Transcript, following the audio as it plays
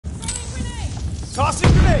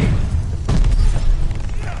Tossing grenade!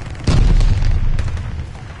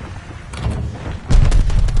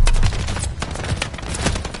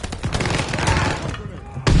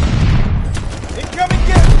 Incoming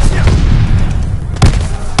gas!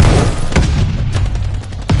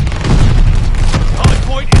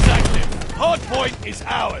 Hardpoint is active. Hardpoint is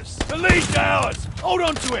ours. The lead's ours. Hold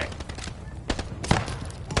on to it.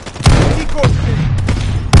 Decoy grenade!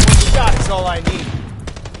 One shot is all I need.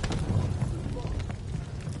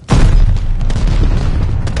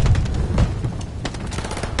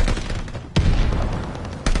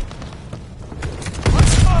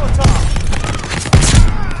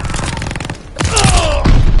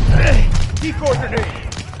 Decoy grenade!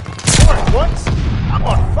 More at once? I'm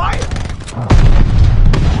on fire!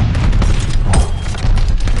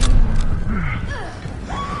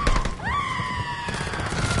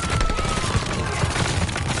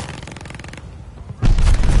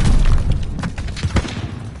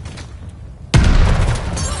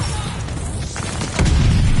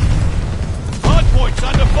 Hardpoint's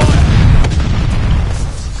under fire.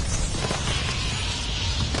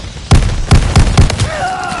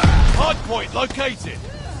 Hardpoint located.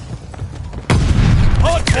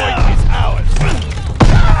 Hardpoint is ours.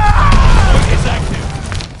 Hardpoint is active.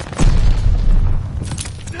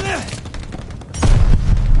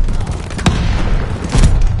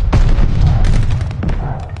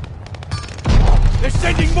 They're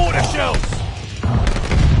sending mortar shells.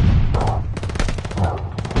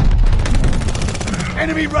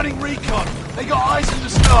 Enemy running recon. They got eyes in the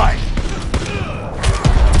sky.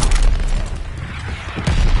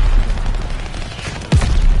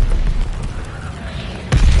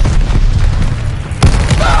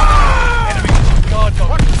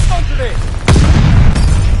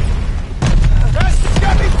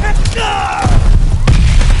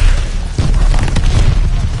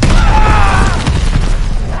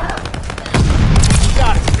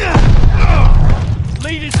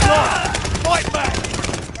 Lead is lost. Fight back.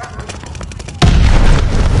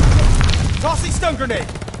 Tossing stun grenade!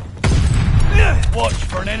 Watch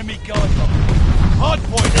for an enemy guard dog.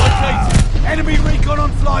 Hardpoint located. Enemy recon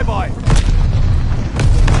on flyby.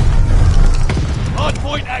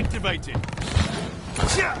 Hardpoint activated.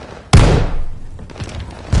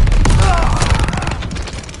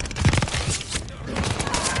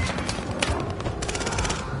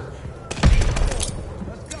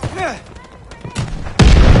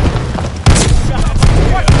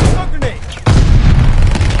 Stun grenade!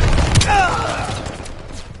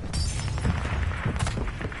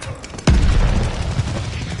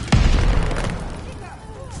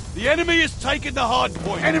 The enemy has taken the hard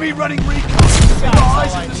point. Enemy running recon. They've got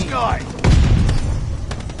eyes in the sky.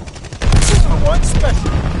 Super one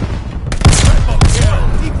special! Triple kill.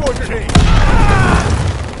 Decoy grenade!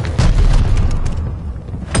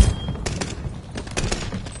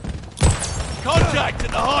 Contact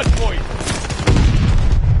at the hard point.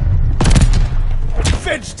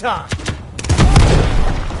 Revenge time!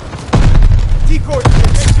 Decoy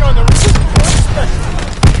grenade! Get you on the super one special!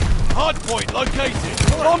 Hard point located.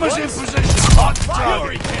 Bombers in position. Hot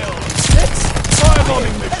fury kill.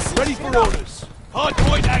 Firebombing mission. Ready for orders. Hard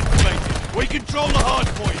point activated. We control the hard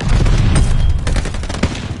point.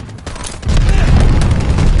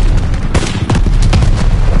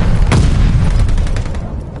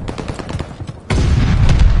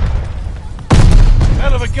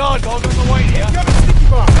 Hell of a guard dog on the way here. Incoming sticky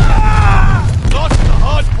bomb! Lost the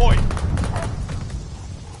hard point.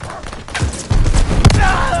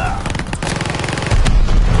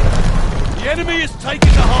 The enemy has taken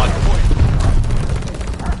the hard point.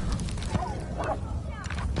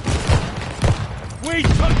 We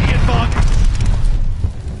took the advantage.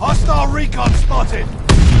 Hostile recon spotted.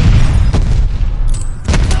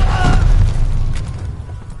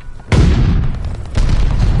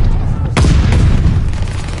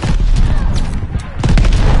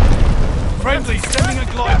 Friendly sending a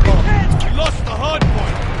glide bomb. We lost the hard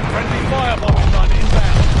point. Friendly firebombing run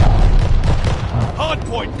inbound. Hard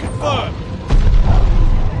point confirmed.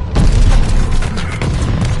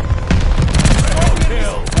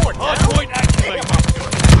 Kill. Hardpoint activated.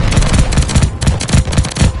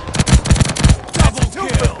 Double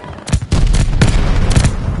kill.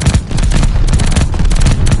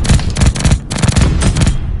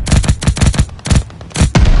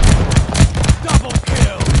 Double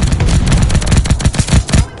kill.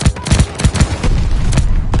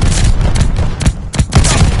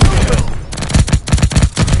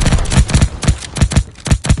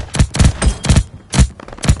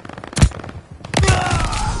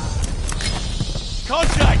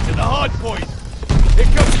 Contact at the hard point. Here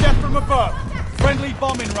comes death from above. Friendly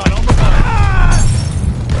bombing run on the boat.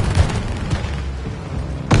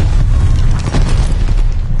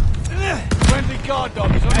 guard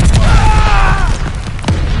dog is on its way.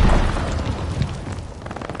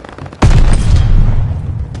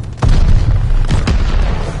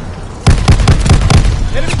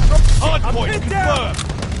 Enemy from Hard I'm point pinned down.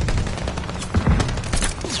 confirmed.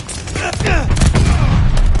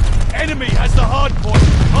 Enemy has the hard point.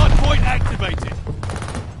 Hard point activated.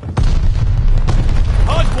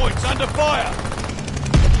 Hard point's under fire.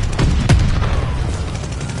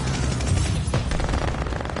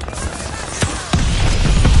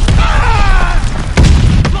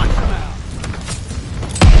 Flush them out.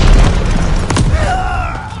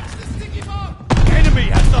 Enemy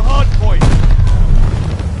has the hard point.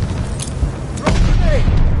 Throw grenade.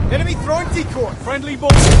 Enemy throwing decoy. Friendly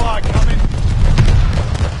mortar fire coming.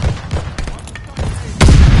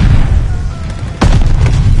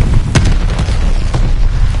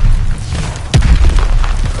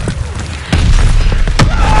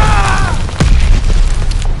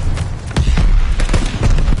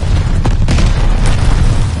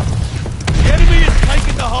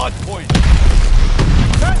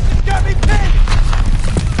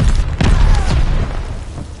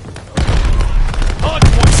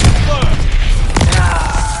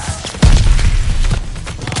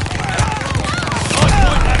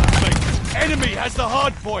 Has the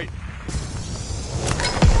hard point.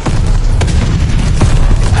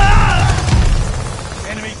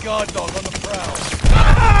 Enemy guard dog on the prowl.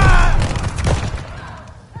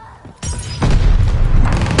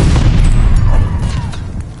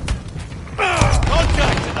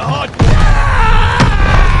 Contact at the hard point.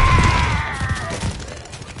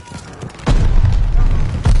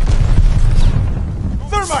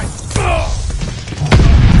 Thermite.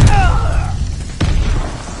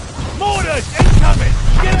 Mortars incoming!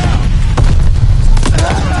 Get out!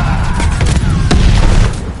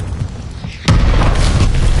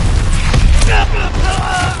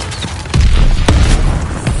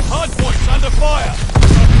 Hard point's under fire!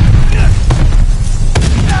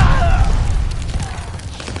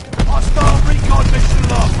 Hostile recon mission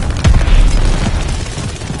locked!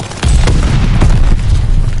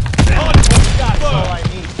 Hard point That's all I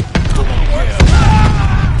confirmed! need. Come on, get him!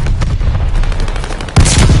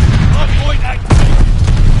 Hardpoint activated.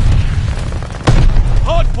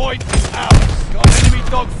 Hardpoint is ours. Got an enemy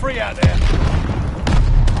dog free out there.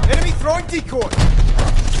 Enemy throwing decoy.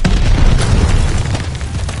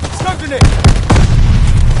 Stun grenade.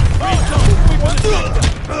 Recon, we want to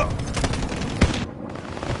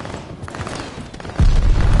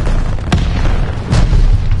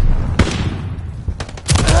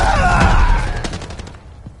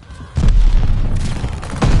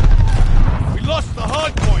We lost the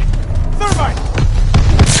hardpoint. Thermite.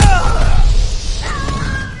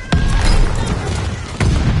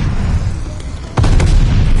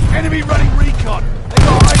 Enemy running recon. They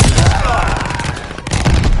got eyes.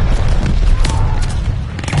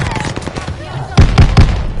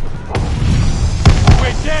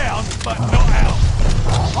 We're down, but not out.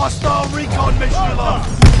 Hostile recon mission locked.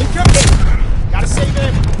 Incoming. Gotta save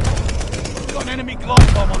him. Got an enemy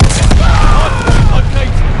glide bomb on the way. Hardpoint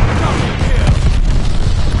located. Coming here.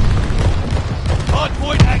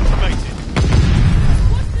 Hardpoint activated.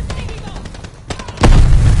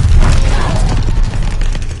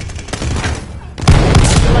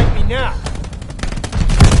 You like me now?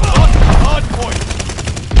 Lost the hardpoint.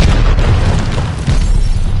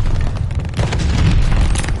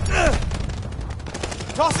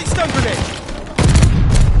 Tossing stun grenade.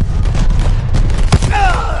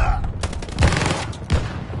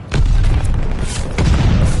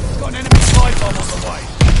 Got an enemy glide bomb on the way.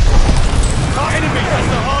 Enemy has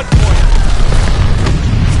the hardpoint.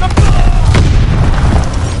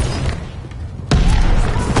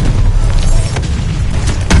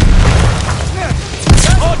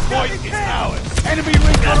 Hardpoint is ours. Enemy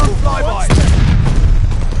recon on flyby.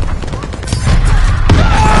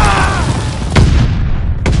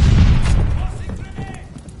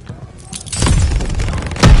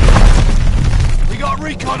 We got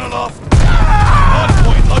recon aloft.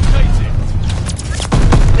 Hardpoint located.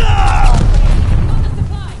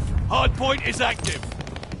 Hardpoint is active.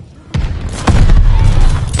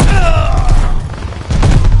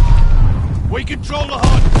 We control the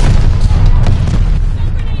hardpoint.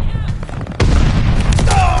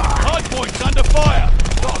 Hardpoint's under fire.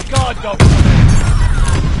 Got a guard dog coming.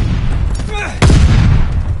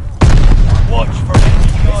 Watch for an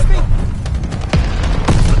enemy guard dog.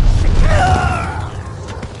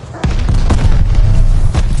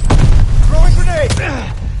 Throwing grenade.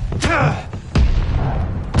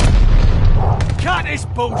 Cut this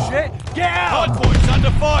bullshit! Get out! Hardpoint's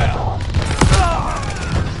under fire!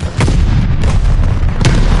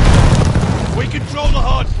 We control the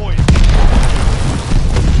hard point.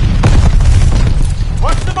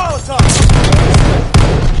 Watch the Molotov!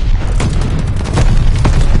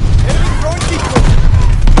 Enemy throwing decoy!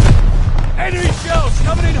 Enemy shells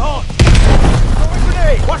coming in hot! Throwing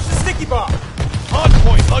grenade! Watch the sticky bomb! Hard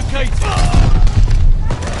point located.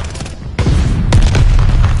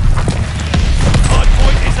 Hard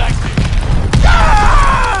point is active.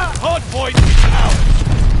 Hard point is out.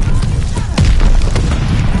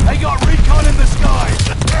 They got recon in the skies.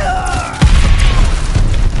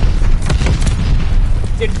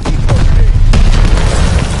 Did decoy grenade!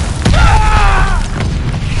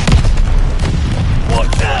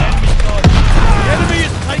 Watch the enemy gun. The enemy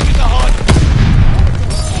is taking the hard point.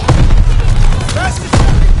 Fastest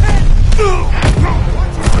moving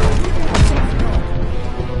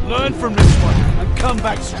Learn from this one and come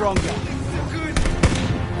back stronger.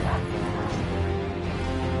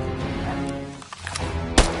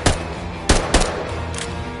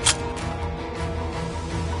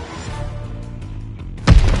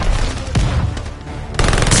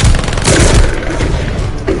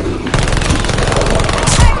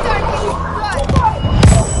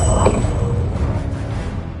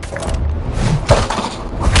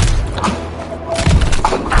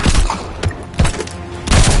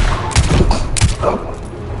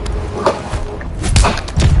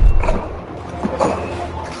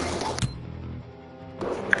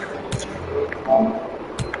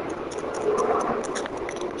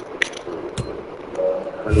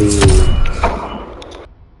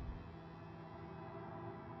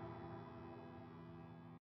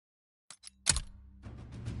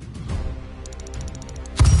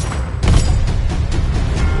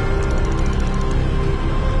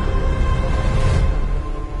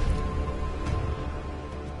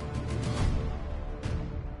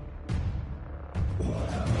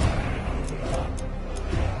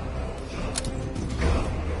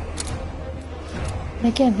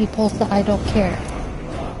 Again, he pulls the I don't care.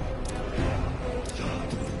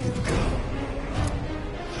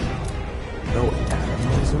 No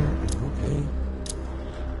atomizer? Okay.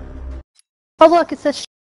 Oh look, it says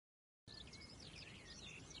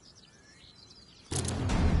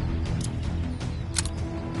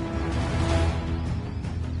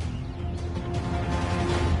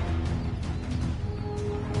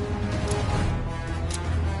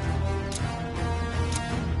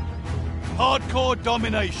Hardcore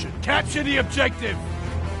domination. Capture the objective.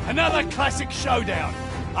 Another classic showdown.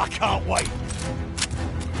 I can't wait.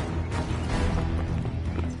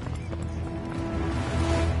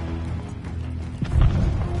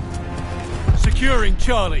 Securing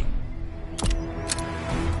Charlie.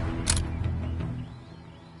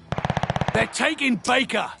 They're taking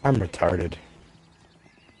Baker. I'm retarded.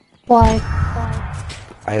 why?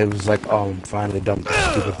 I was like, oh, I'm finally done with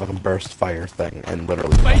this stupid fucking burst fire thing, and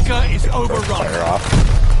literally Baker is burst overrun. fire off.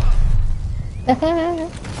 They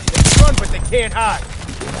run, but they can't hide.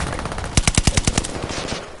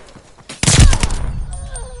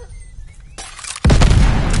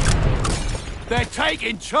 They're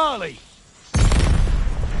taking Charlie.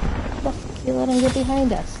 You let him get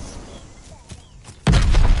behind us.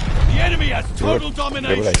 The enemy has total Hear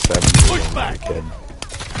domination. what I said? Push back. Kid.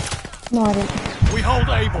 No, I didn't. We hold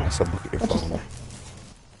Able. I said, look at your What'd you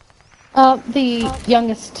phone. say? The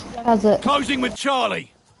youngest has it. Closing with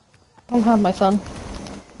Charlie. I don't have my phone.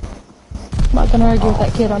 I'm not gonna argue with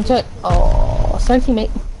that kid on Twitch. Oh, sorry,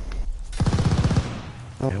 teammate.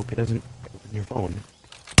 I hope he doesn't open your phone.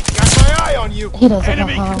 Got my eye on you! He doesn't know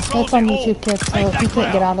Enemy how. controls It's on it all. YouTube, kids, so Take he that can't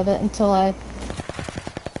get ground. out of it until I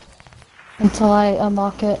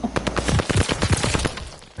unlock it.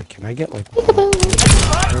 Can I get like Peekaboo.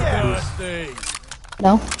 Thirsty.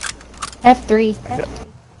 No. F3.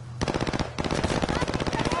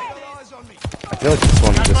 I feel like this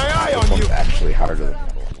one Got just my eye this on one's you. actually harder than the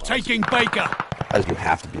other one. Taking Baker. As you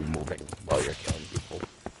have to be moving while you're killing people.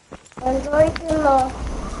 I'm going to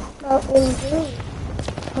Mountain Dew.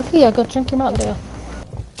 Okay, yeah, go drink your Mountain Dew. I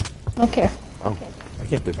don't care. Oh, I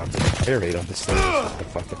can't believe I'm getting a fire rate on this thing. What the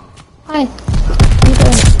fuck? Hi. How you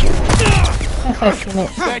doing? High five,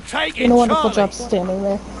 teammate. They're You taking did a wonderful Charlie. job standing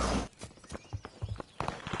there.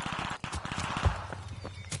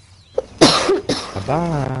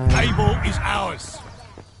 Bye-bye. Able is ours.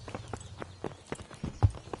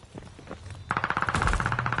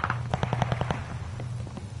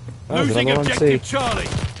 Oh, there's Losing another one, objective see. Charlie.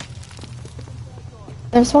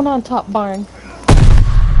 There's one on top barn.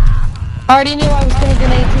 I already knew I was gonna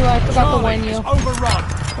grenade you, I forgot to Charlie warn is you. overrun.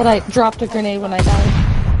 But I dropped a grenade when I died.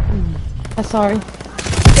 I'm sorry.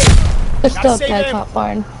 There's still a save guy him. top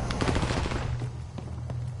barn.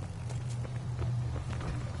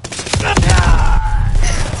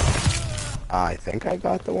 I think I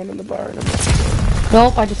got the one in the bar.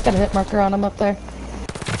 Nope, I just got a hit marker on him up there.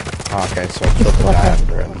 Okay, so I killed the guy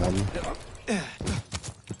after him then.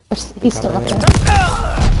 He's still up there.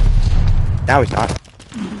 Now he's not.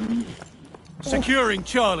 Securing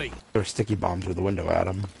Charlie. There were sticky bombs through the window at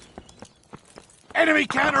him. Enemy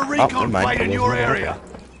counter recon never mind, plane in there your was no area.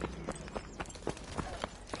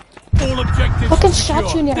 All objectives Fucking secure.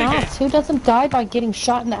 shot you in your Dig in. ass. Who doesn't die by getting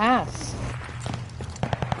shot in the ass?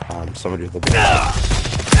 Somebody with a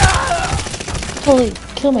Totally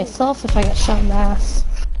kill myself if I get shot in the ass.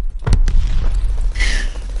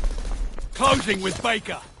 Closing with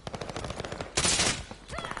Baker.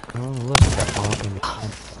 Oh, look, that bomb in the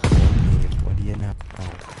camp. What do you know?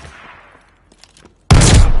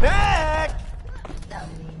 Back!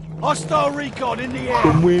 Hostile recon in the air.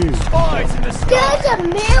 From where? Spies in the sky. There's a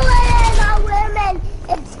million of women.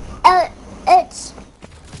 It's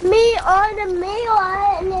me on the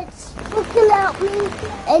mirror, and it's looking at me,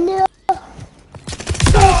 and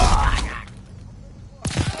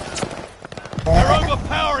They're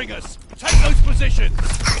overpowering us. Take those positions.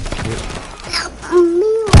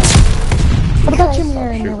 mirror. What about your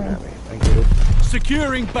mirror in your Shooting room? at me. Thank you.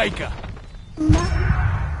 Securing Baker.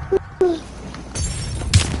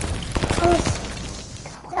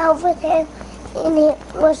 Over there, and it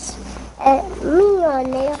was me on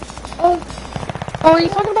there, and Oh, are you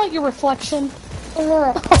talking about your reflection? it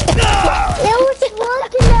was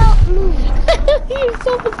looking at me.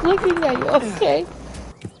 Yourself is looking at you, okay?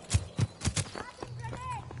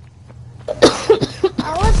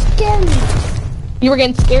 I was scared. You were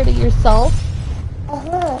getting scared of yourself?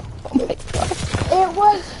 Uh-huh. Oh my god. It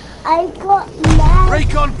was, I got mad.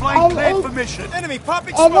 Recon plane And cleared it- for mission. Enemy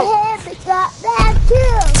popping And smoke! him got mad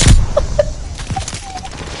too.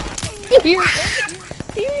 You're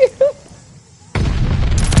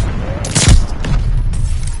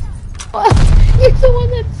the one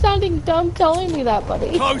that's sounding dumb telling me that,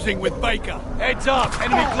 buddy. Closing with Baker. Heads up.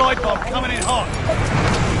 Enemy glide bomb coming in hot.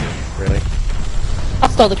 Really? I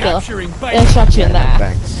stole the kill. Capturing And Baker. shot you in the ass.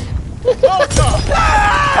 Thanks. Wait, what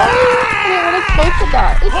is supposed to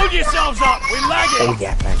die? Hold yourselves up. We're Oh lagging.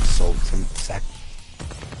 yeah, thanks. Sold some sec.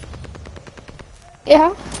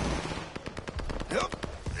 Yeah?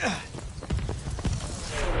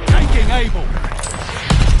 Taking Able.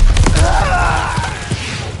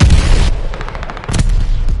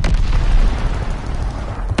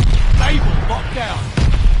 Able locked down.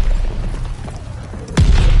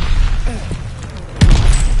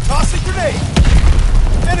 Tossing grenade!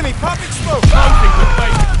 Enemy popping smoke! Closing with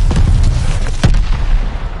Baker.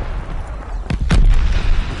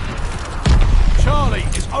 Charlie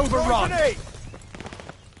is Throwing overrun. grenade!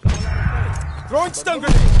 Throwing stun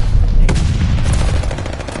grenade!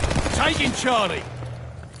 Taking Charlie.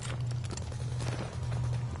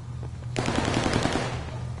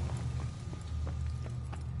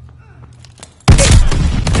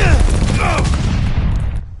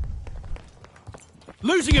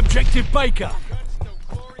 Losing objective Baker.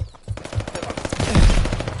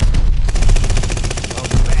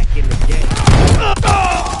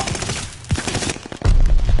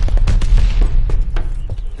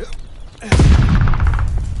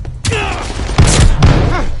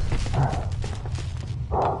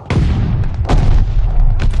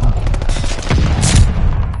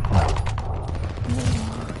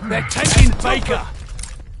 They're taking Baker.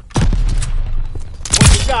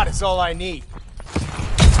 What you got is all I need.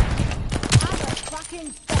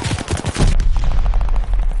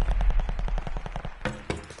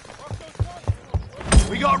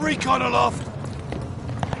 We got recon aloft.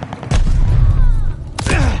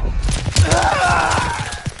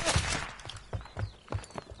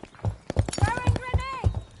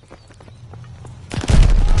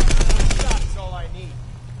 Got is all I need.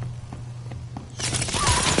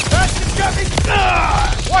 Bastards got me!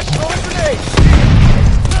 Watch, throwing grenade!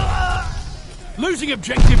 Losing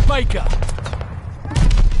objective Baker.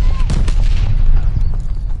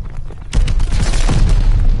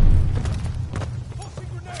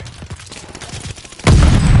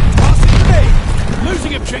 Tossing grenade!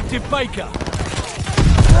 Losing objective Baker.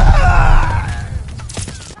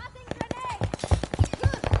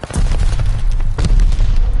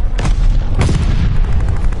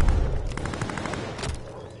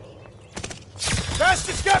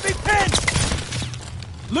 Bastards got me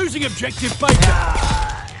pinned! Losing objective Baker.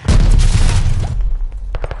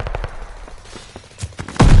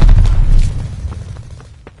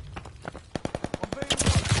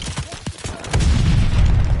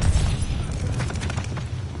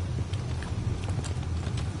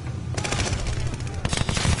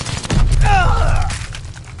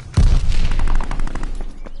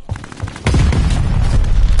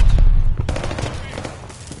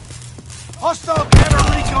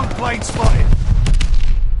 plane spotted.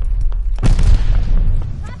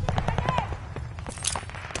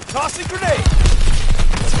 Tossing grenade!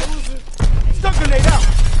 Stun grenade out!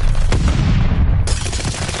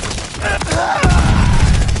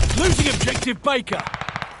 Losing objective Baker.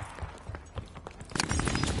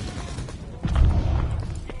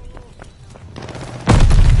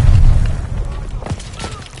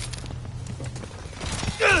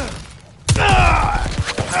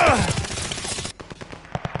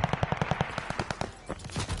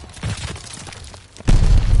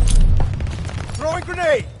 Throwing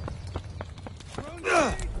grenade!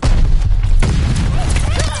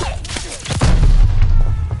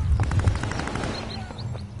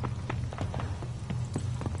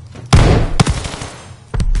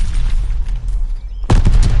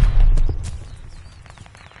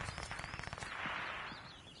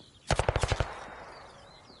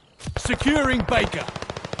 Securing Baker.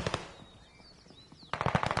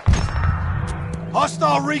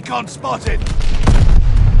 Hostile recon spotted.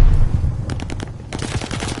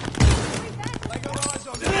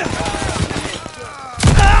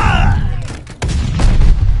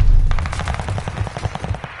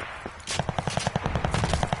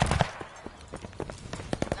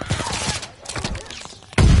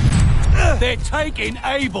 They're taking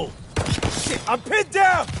Able. Shit, I'm pinned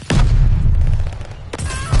down!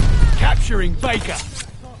 Capturing Baker.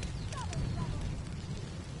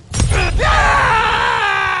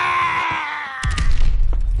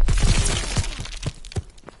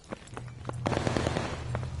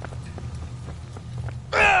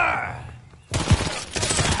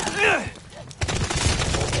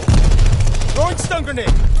 Throwing stun grenade!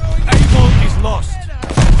 Able is lost.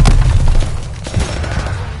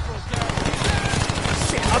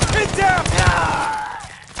 Shit, I'm pinned down!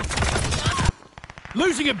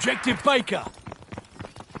 Losing objective Baker.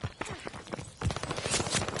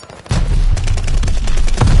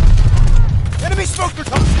 Enemy smoker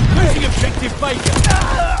tossing! Losing objective Baker.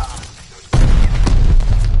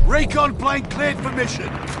 Recon plane cleared for mission.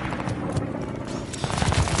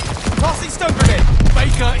 Tossing stun grenade!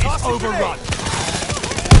 Baker is Tossing overrun.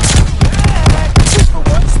 Two for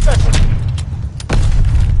one special!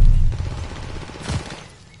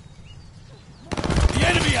 The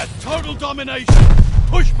enemy has total domination.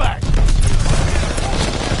 Push back.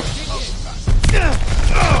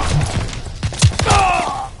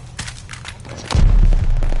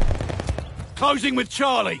 Closing with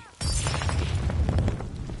Charlie.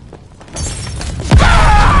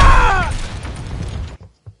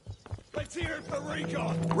 Let's hear it for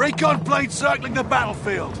recon. Recon plane circling the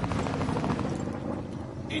battlefield.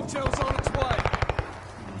 Intel's on its way.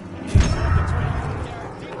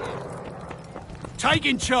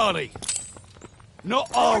 Taking Charlie.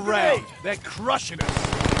 Not our round. They're crushing us.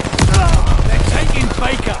 They're taking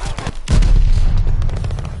Baker.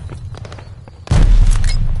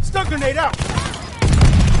 Stun grenade out!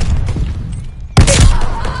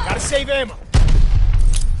 Gotta save ammo!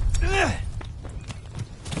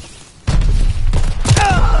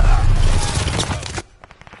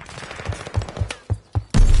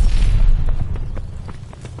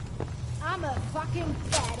 I'm a fucking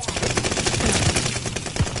badass.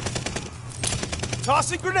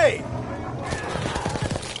 Tossing grenade!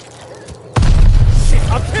 Shit,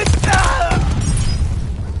 I'm pissed!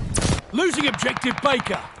 Losing objective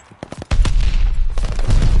Baker.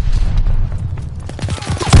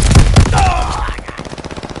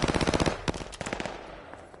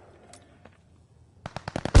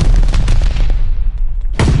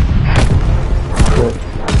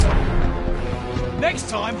 Next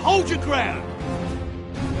time, hold your ground.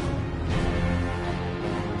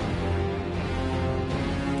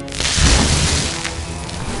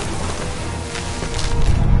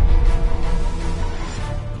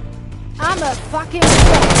 I'm a fucking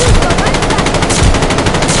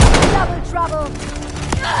double trouble.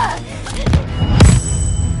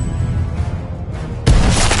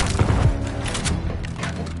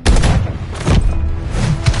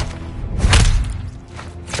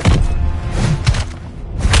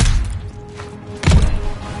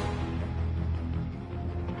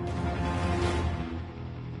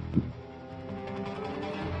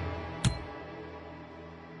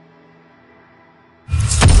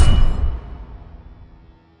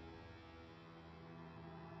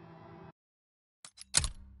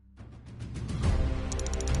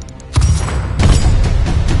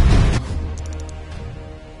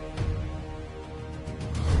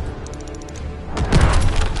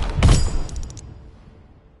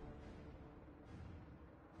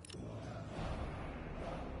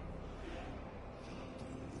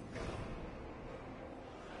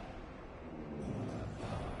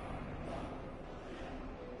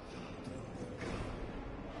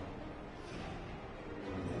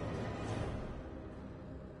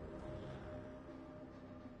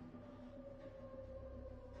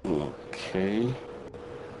 Okay.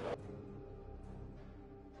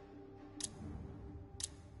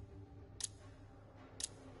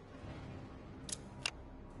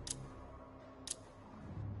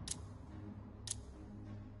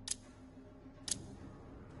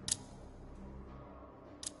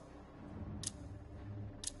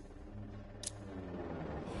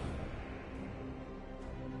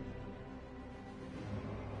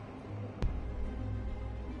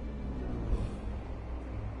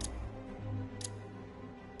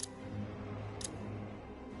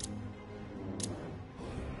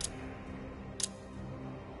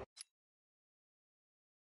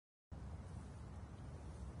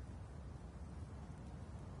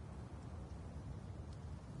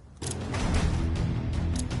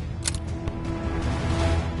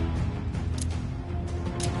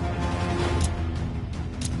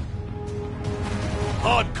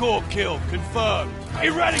 Hardcore kill confirmed.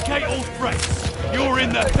 Eradicate all threats. You're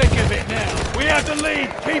in the thick of it now. We have the lead.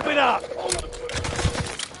 Keep it up.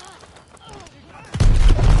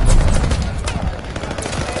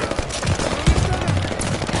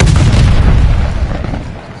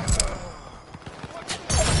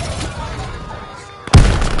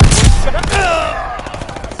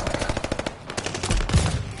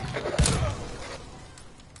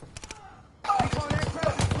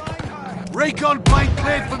 Recon plane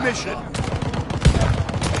cleared for mission.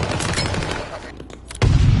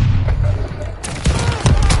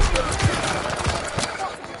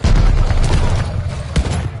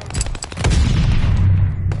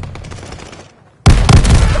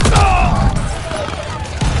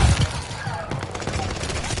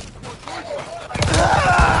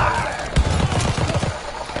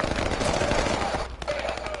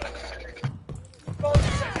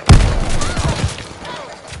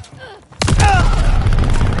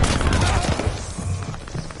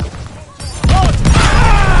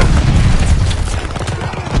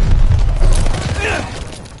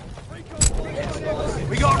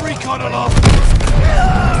 We got recon aloft.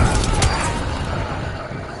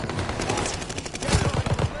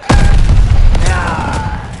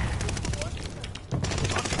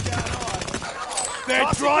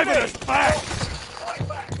 They're driving us back.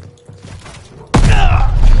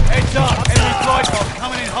 Heads up, enemy flight bomb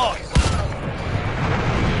coming in hot.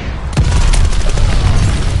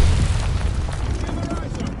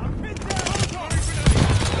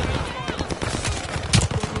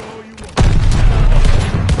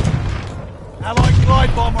 Allied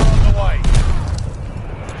glide bomber on the way.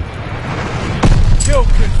 Kill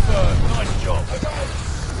confirmed. Nice job.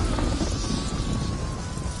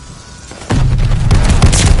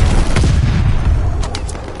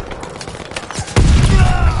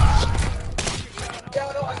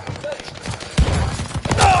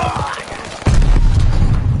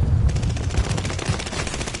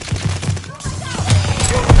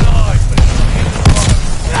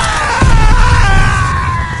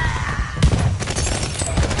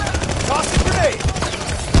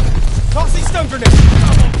 Stun grenade!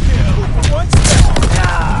 Double kill! For one step!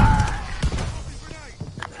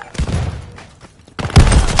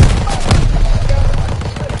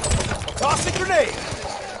 Tossing grenade!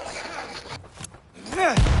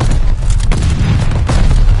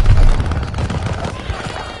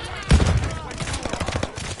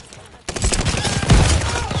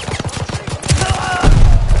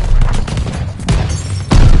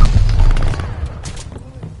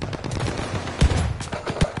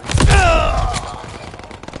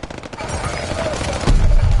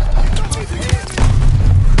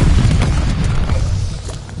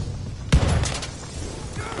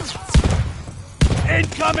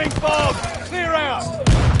 Incoming bomb! Clear out!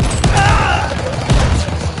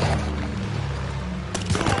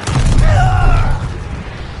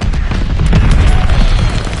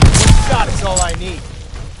 Shot is all I need.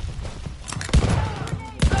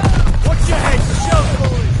 Watch your head, shell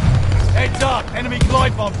boys! Heads up! Enemy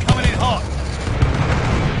glide bomb coming in hot!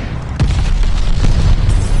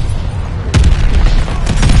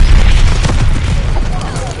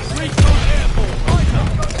 Recon airborne! Right up!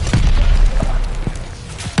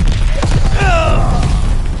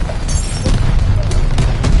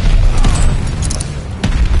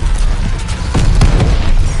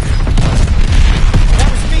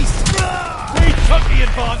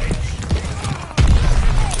 Advantage.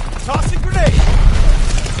 Tossing grenade!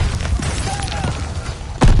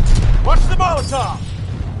 Watch the Molotov!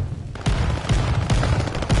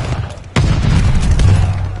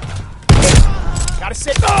 Gotta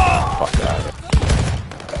sit. Fuck that.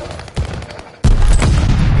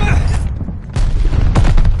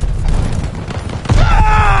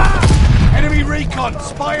 Enemy recon,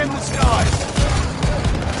 spy in the skies.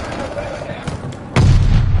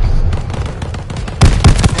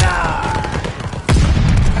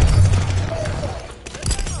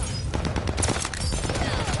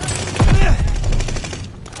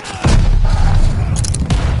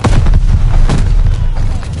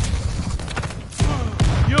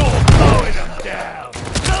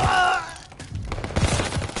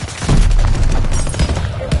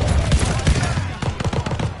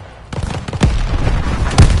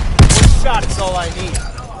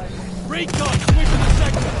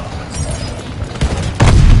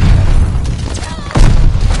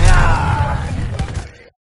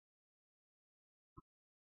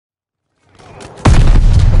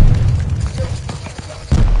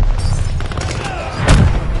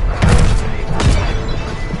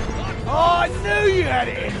 knew you had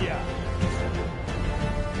it in you!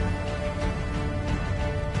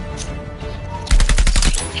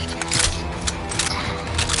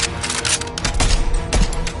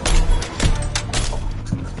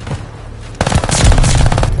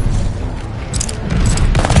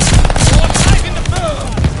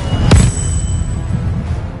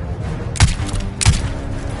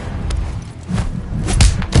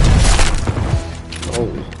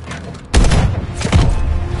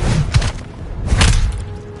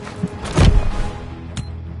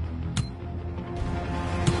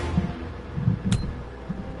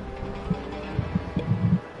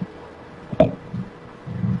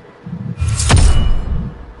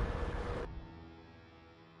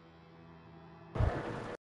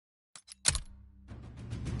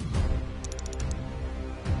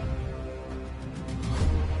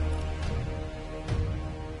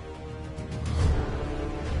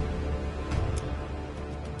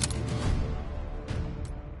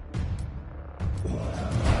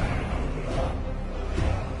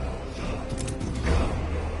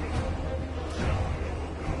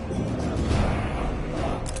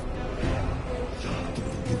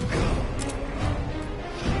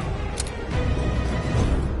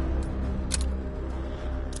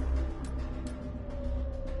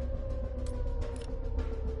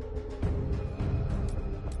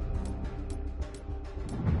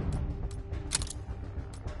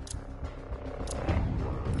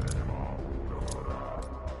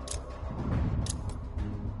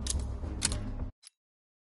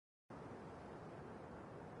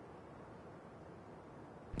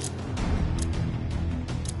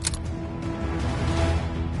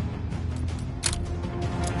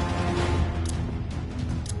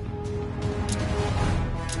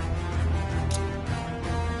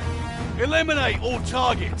 Eliminate all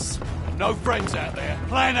targets. No friends out there.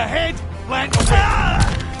 Plan ahead, plan to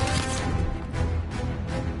win.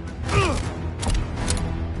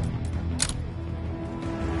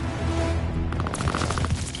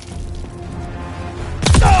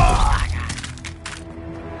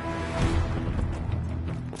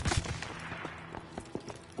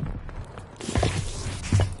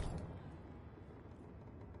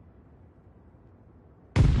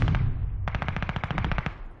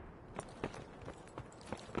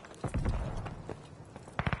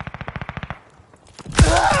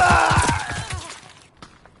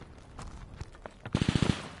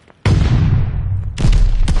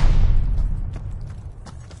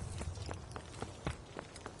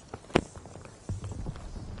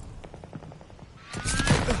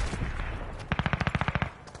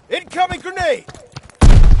 Incoming grenade!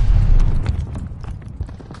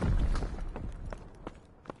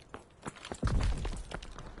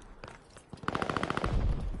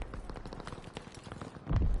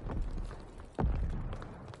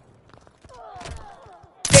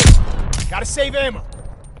 Hey, gotta save ammo.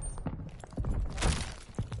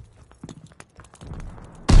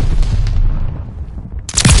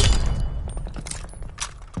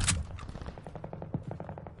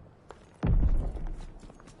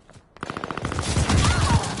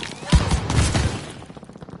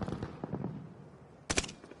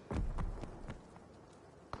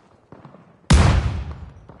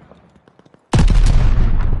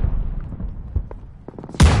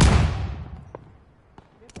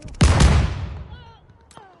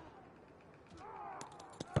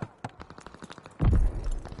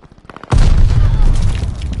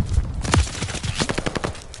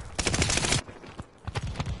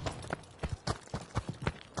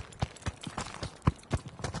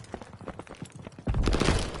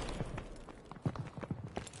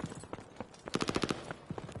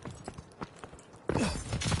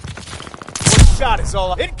 Shot is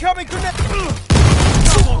all. Incoming grenade!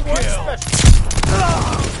 Double One kill. special.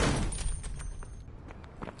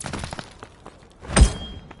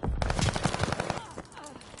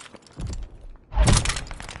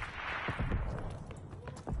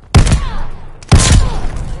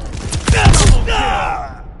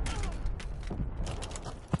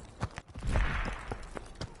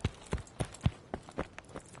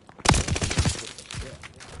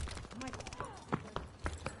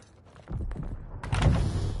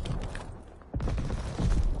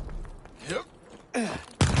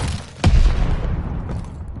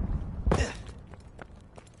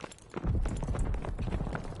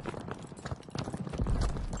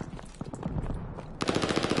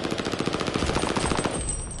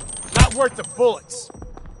 Not worth the bullets.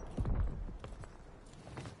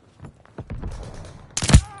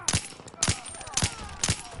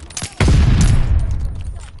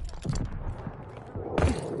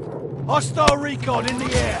 Hostile recon in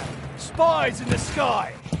the air. Spies in the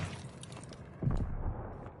sky.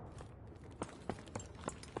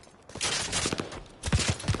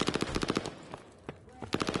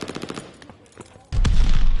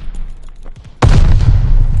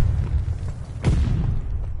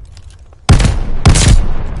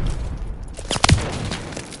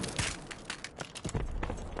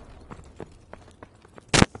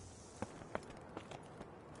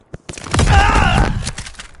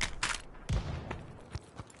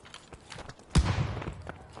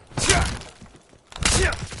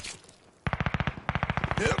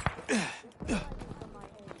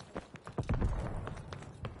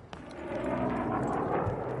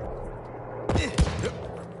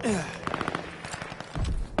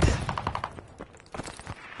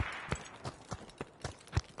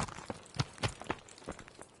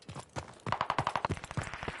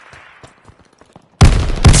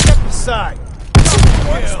 side.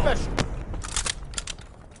 One special.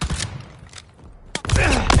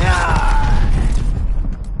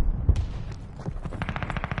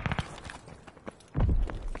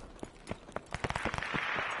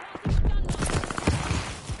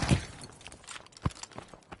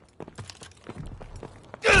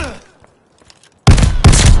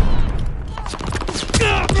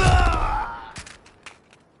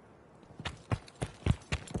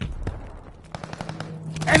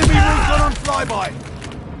 Enemy recon on flyby!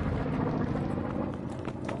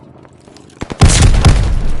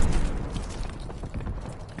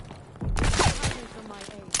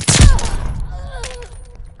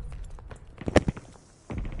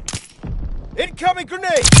 Incoming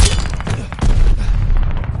grenade!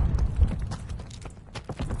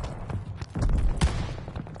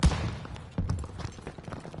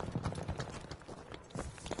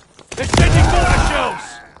 They're sending mortar shells!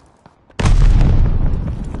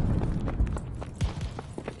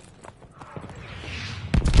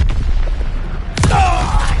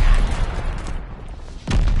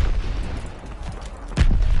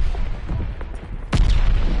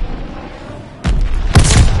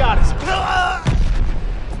 Got us.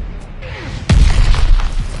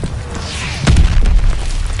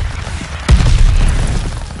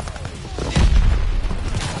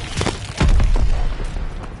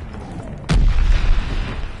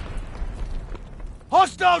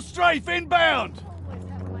 Hostile strafe inbound!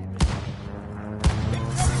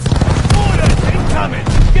 Orders incoming!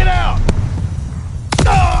 Get out!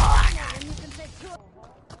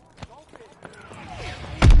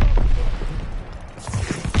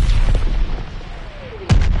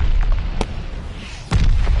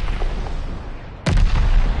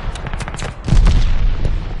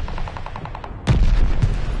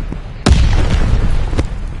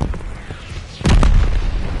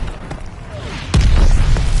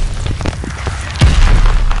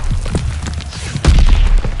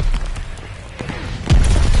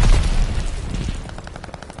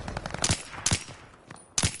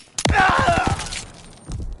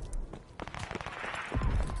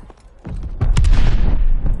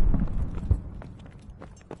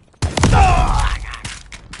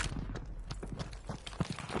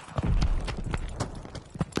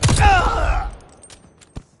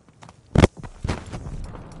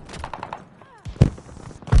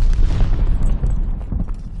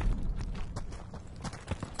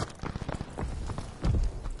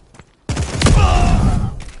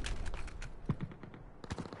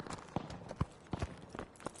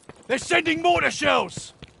 They're sending mortar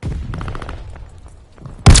shells!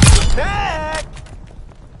 Back!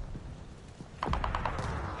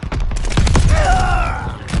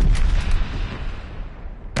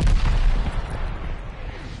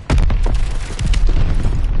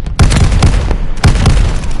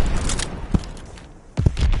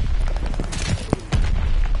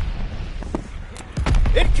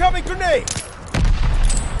 Incoming grenade!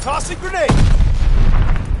 Tossing grenade!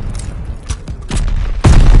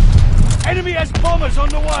 Enemy has bombers on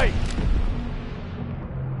the way!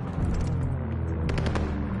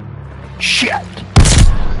 Shit!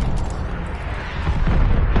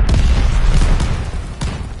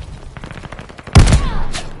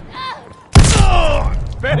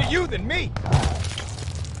 Better you than me!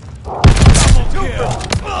 Double kill!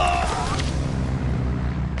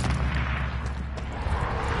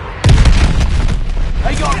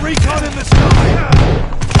 They got recon in the sky!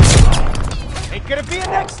 Ain't gonna be a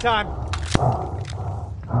next time!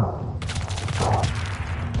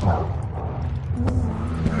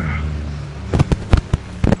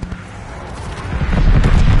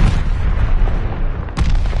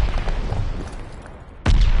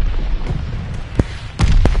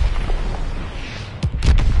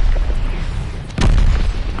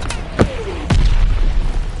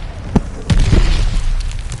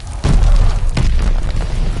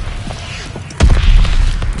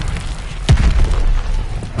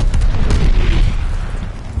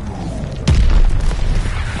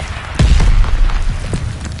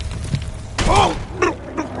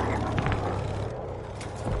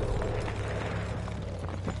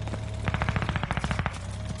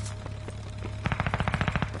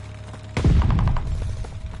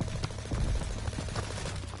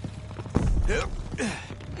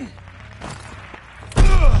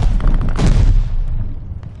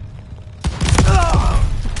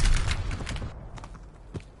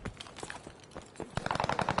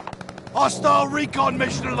 Hostile recon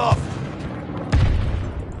mission aloft!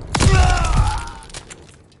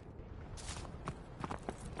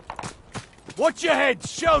 Watch your head!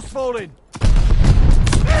 Shells falling!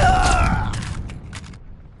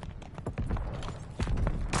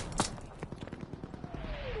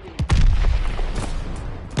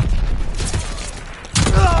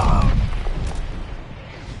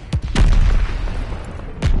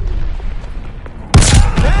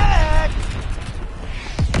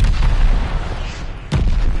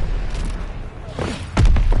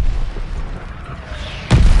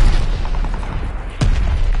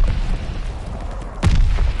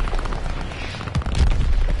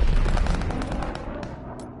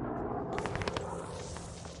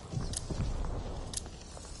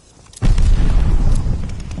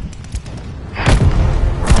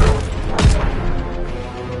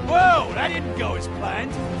 as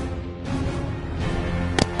planned.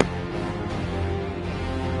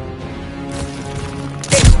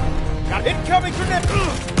 Got incoming grenade!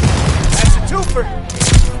 That's a twofer!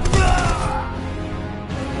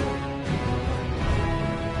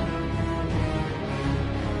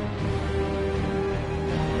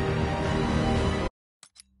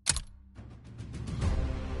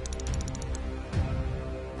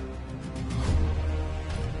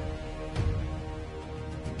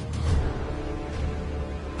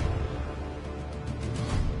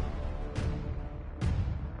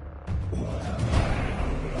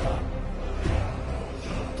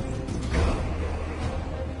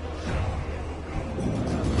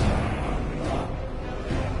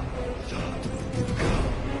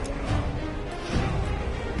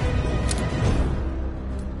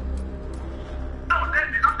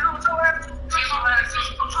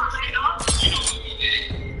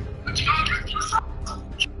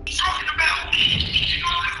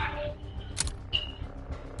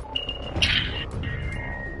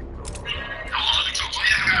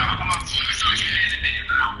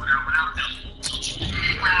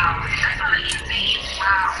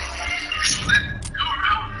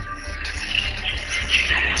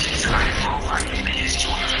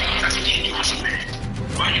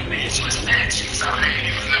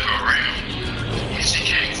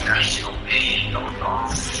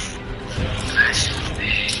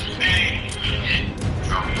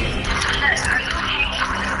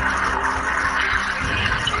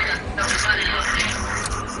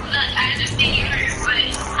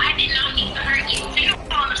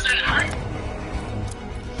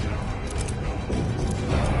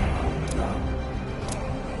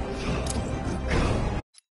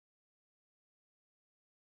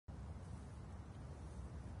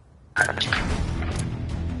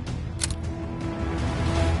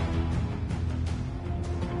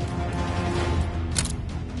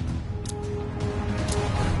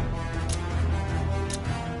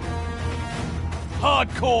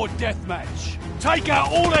 Hardcore deathmatch. Take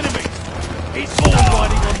out all enemies. It's all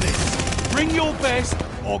riding on this. Bring your best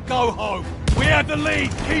or go home. We have the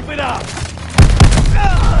lead. Keep it up.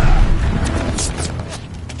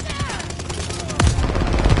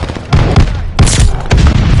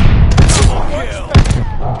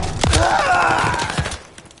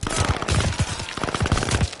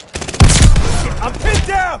 I'm pinned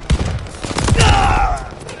down!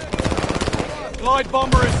 Glide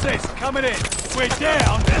bomber assist coming in. We're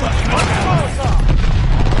down.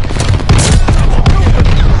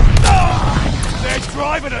 They're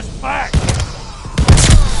driving us back.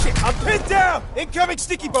 Shit, I'm pinned down! Incoming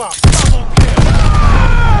sticky bomb! Double kill.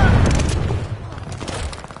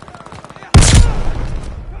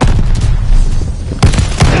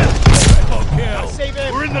 Double kill. Save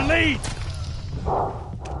him. We're in the lead.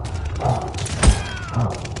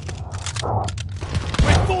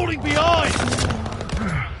 We're falling behind.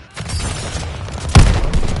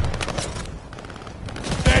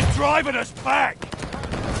 They're driving us back.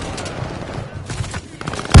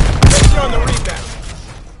 Get you on the rebound.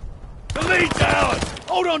 The lead's ours.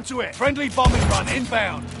 Hold on to it. Friendly bombing run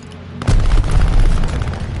inbound.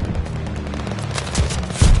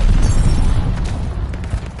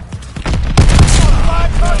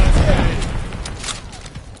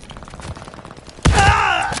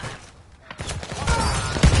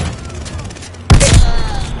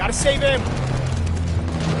 Gotta save him!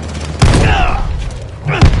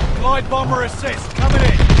 Glide bomber assist coming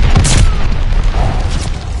in.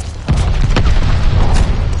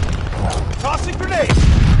 Tossing grenade!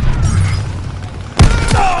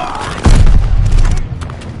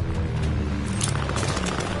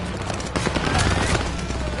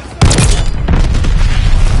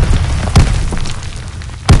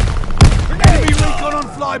 Enemy recon on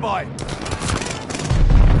flyby.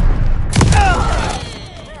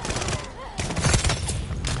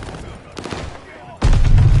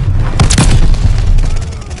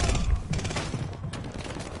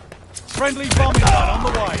 Friendly bombing run on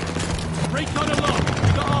the way. Recon along. We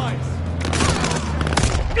got eyes.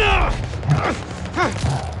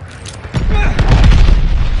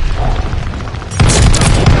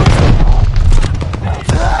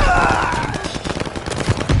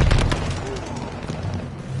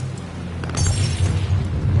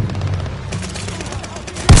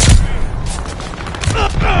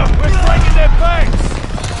 We're breaking their backs.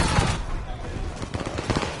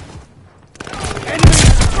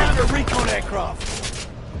 Enemies counter recon aircraft.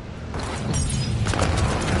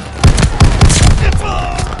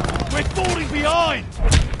 We're falling behind.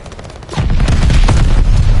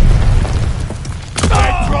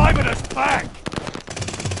 They're driving us back.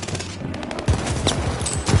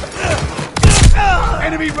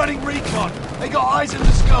 Enemy running recon. They got eyes in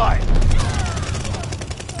the sky.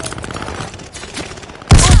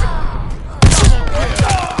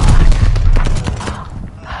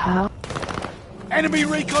 Enemy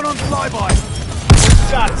recon on flyby. One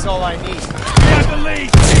shot is all I need. We have the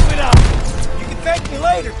lead. Keep it up. You can thank me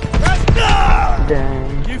later.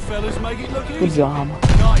 Dang. You fellas make it look easy. Good job.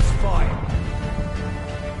 Nice fight.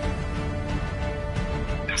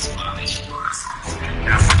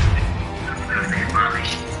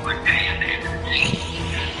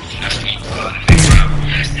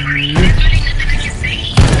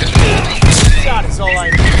 One shot is all I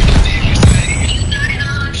need.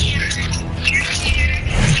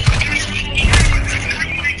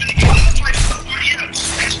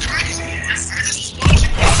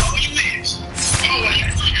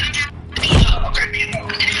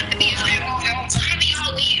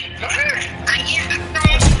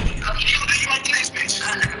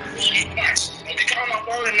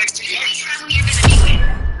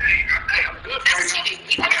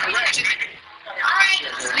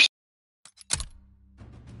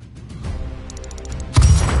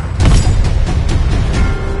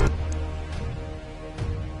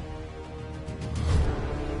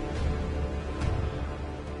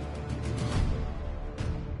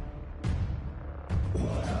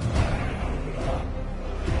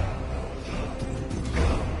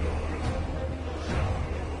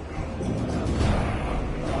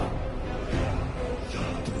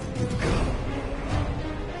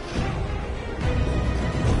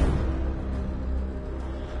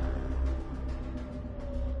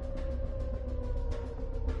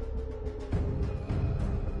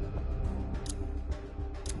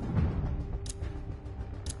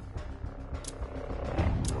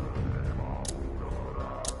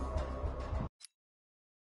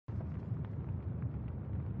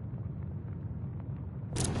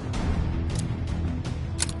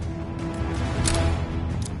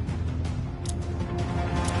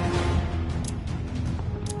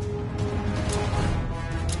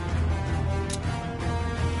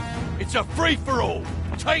 It's a free-for-all.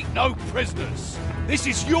 Take no prisoners. This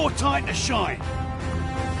is your time to shine.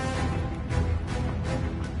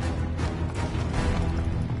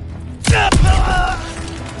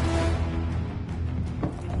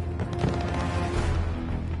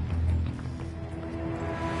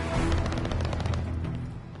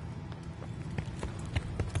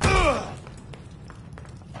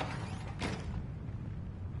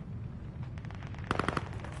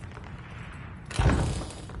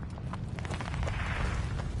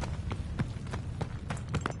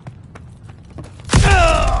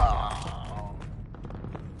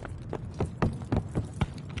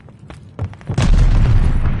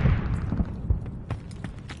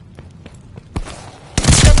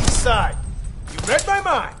 Side. You read my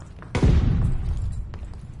mind.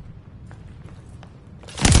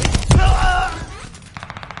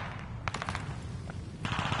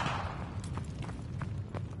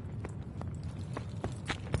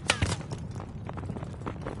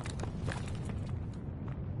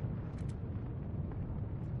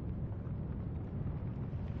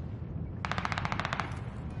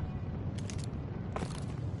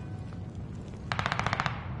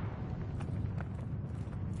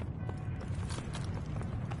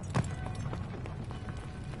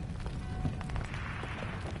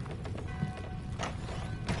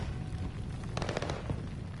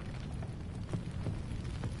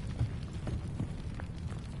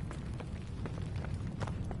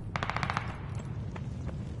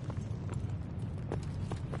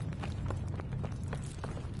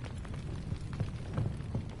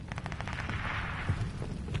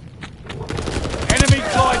 Enemy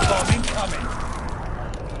glide bomb incoming.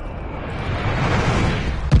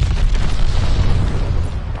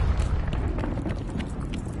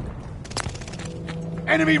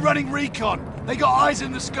 Enemy running recon. They got eyes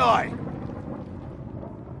in the sky.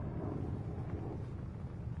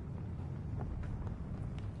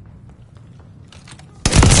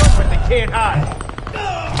 But they can't hide.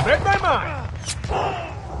 You read my mind.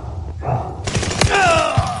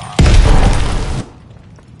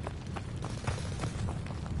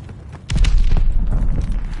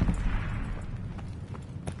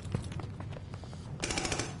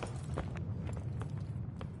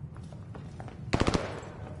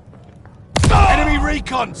 Enemy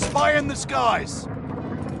recon. Spy in the skies.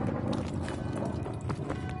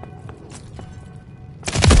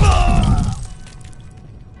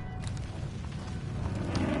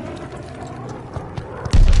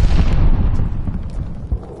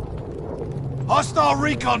 Hostile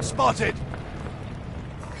recon spotted!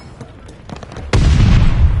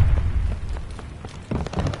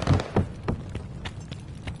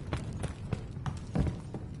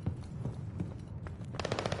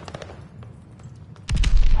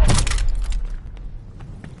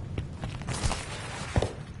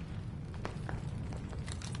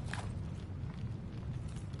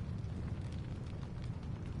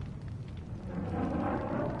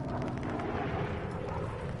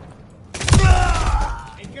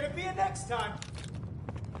 time.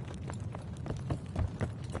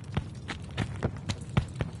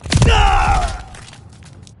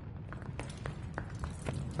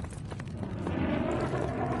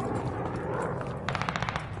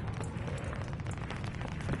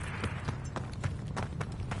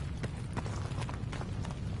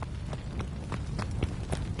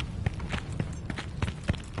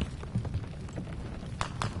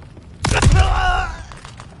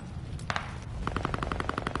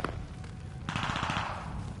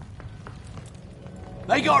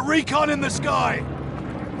 They got recon in the sky!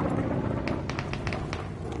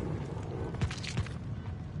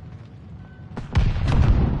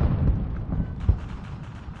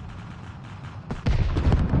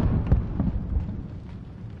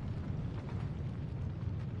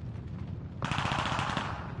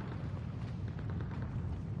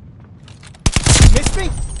 Miss me?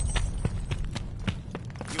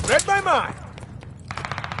 You read my mind.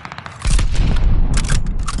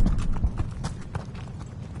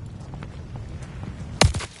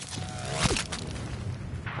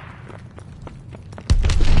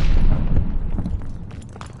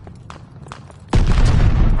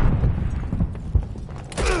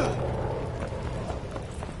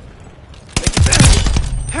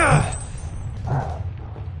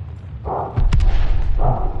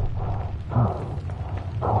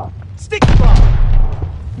 Stick bomb!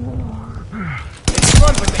 They can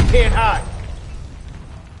run, but they can't hide.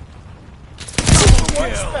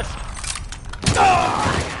 One special.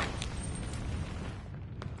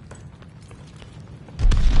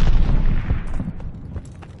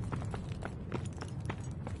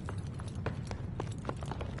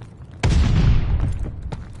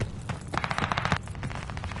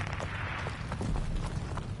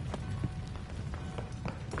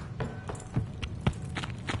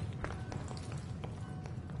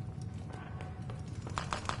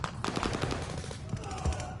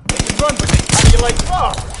 Run, but how do you like?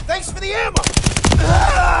 Oh, thanks for the ammo.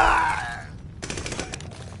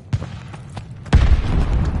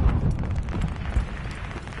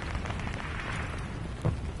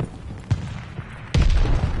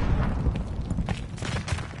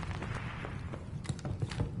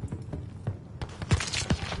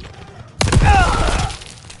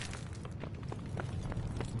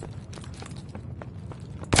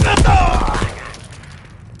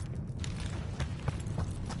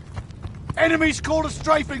 Enemies called a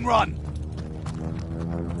strafing run!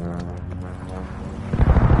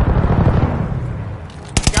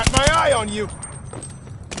 Got my eye on you.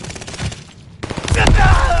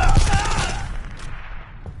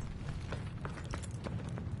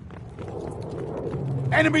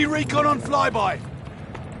 Enemy recon on flyby!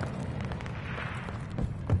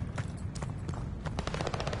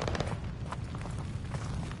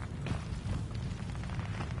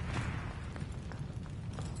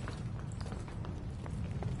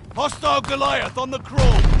 Hostile Goliath on the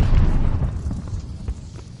crawl!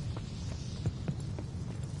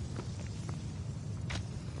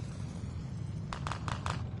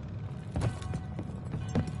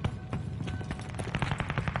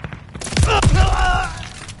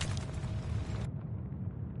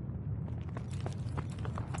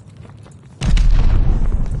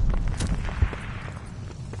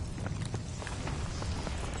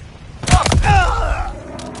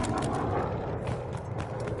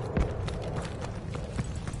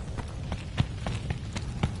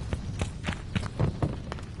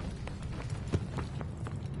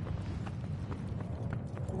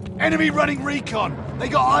 Enemy running recon! They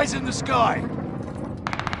got eyes in the sky!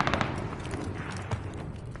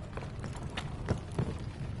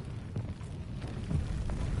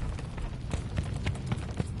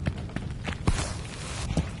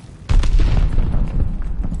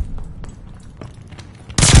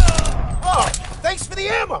 Oh, thanks for the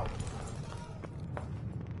ammo.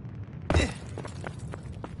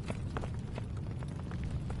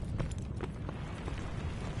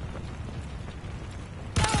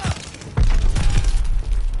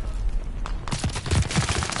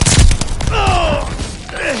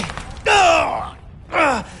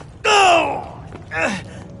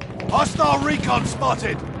 Hostile recon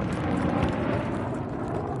spotted!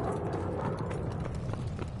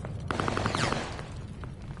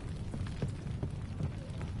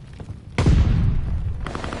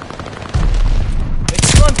 They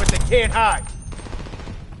can run, but they can't hide.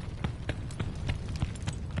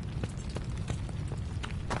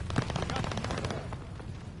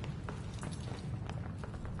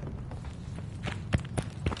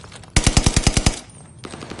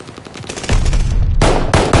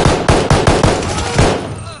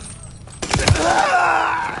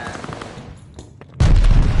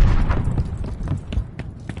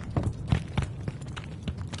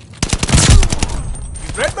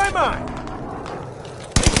 Read my mind.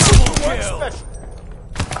 Double One kill. special.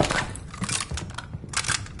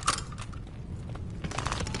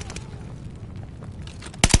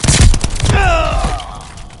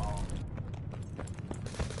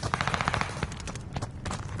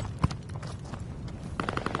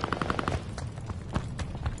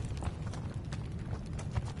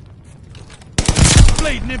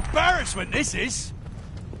 Bleeding embarrassment, this is.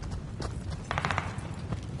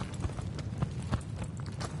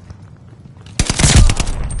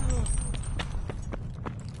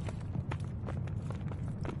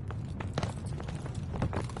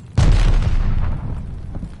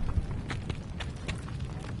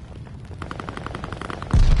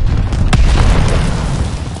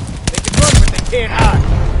 They can run, but they can't hide.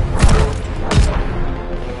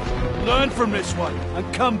 Learn from this one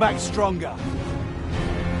and come back stronger.